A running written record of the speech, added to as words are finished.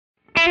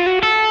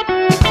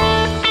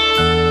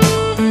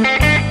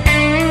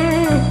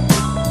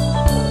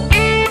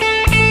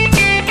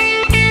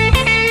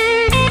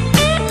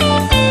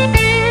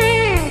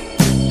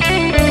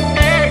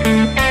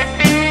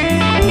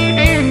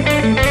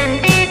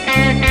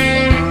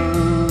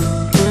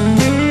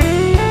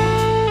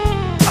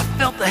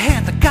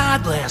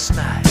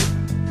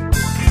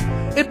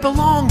It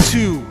belonged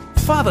to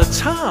Father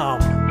Tom.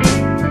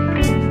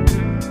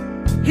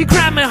 He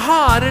grabbed me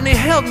hard and he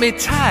held me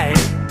tight,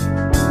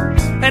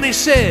 and he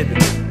said,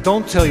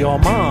 "Don't tell your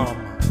mom."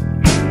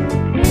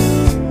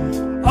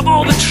 Of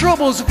all the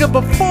troubles that could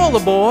befall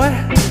the boy,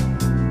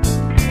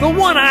 the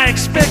one I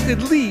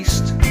expected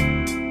least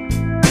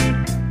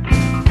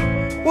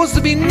was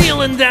to be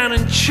kneeling down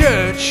in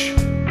church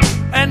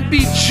and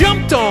be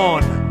jumped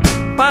on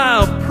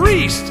by a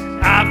priest.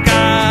 I've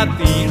got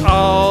the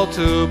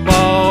altar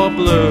ball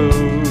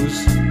blues.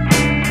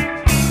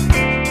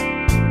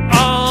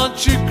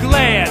 Aren't you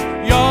glad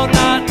you're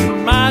not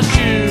in my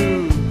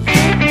shoes?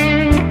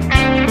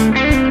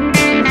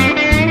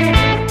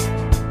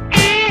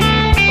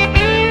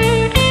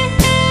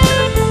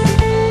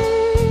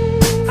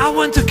 I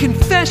went to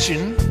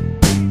confession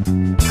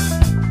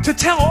to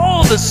tell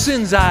all the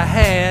sins I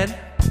had.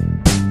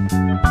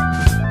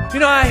 You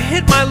know, I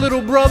hit my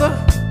little brother,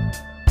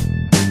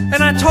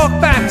 and I talked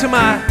back to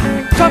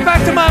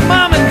my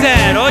mom and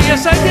dad. Oh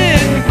yes, I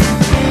did.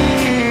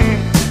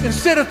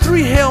 Instead of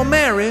 3 Hail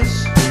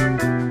Marys,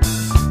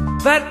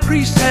 that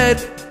priest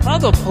had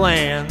other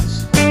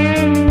plans,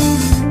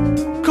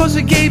 'cause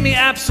he gave me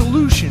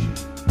absolution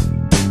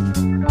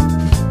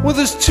with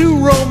his 2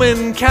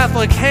 Roman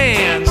Catholic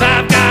hands.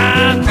 I've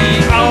got the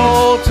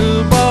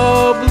altar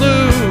ball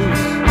blues.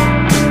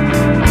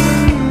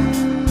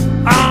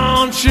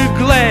 Aren't you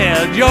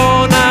glad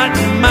you're not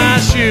in my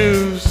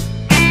shoes?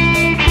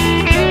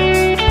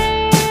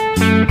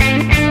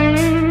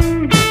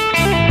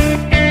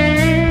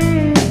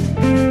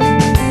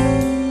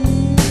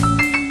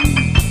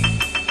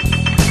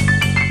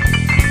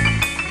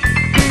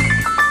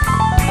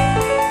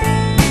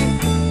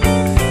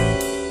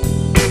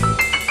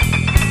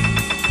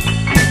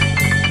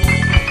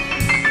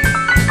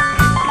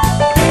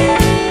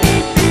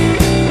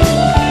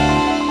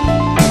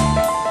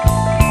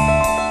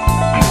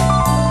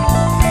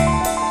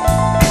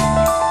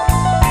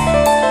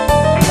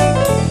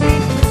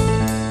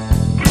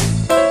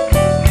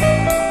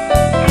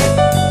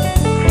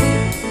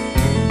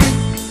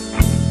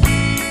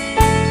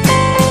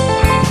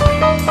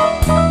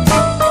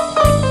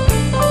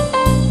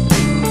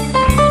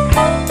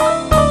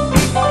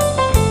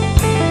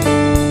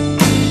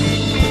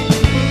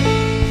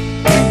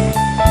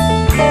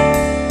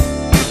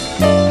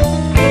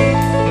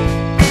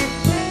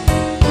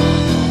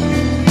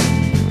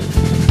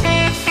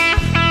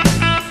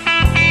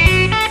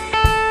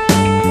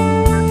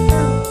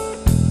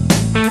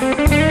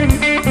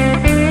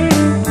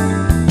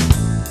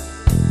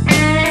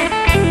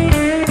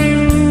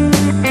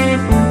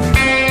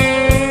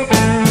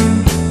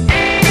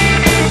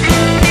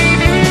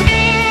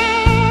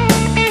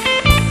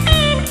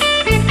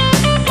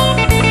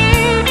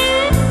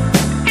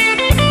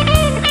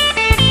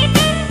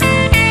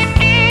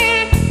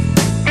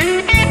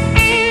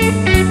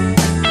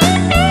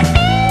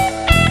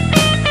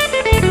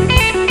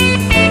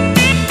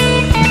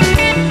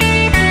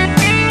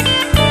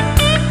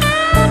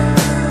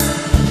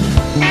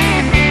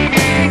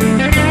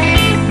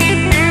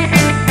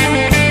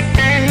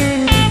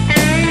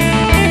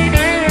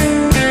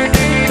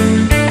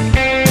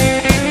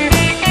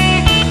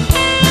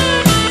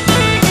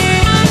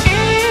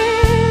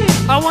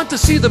 To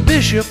see the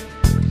bishop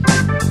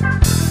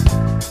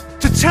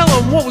to tell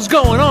him what was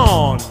going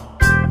on.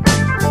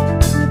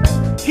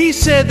 He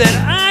said that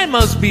I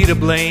must be to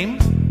blame,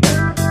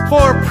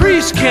 for a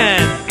priest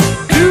can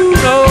do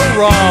no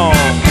wrong.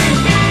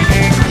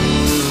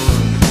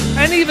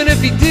 And even if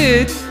he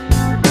did,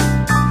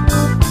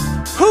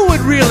 who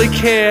would really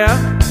care?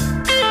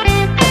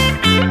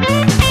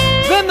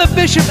 Then the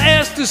bishop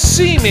asked to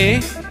see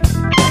me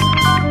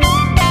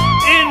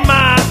in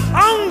my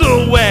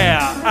underwear.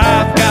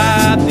 I've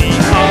got the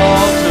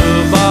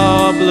altar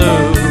ball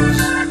blues.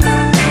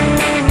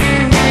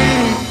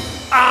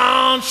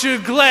 Aren't you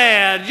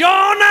glad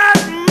you're not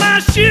in my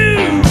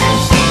shoes?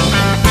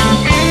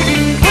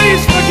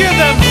 Please forgive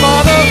them,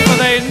 Father, for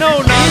they know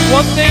not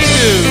what they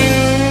do.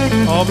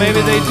 Or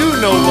maybe they do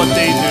know what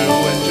they do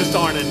and just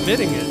aren't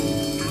admitting it.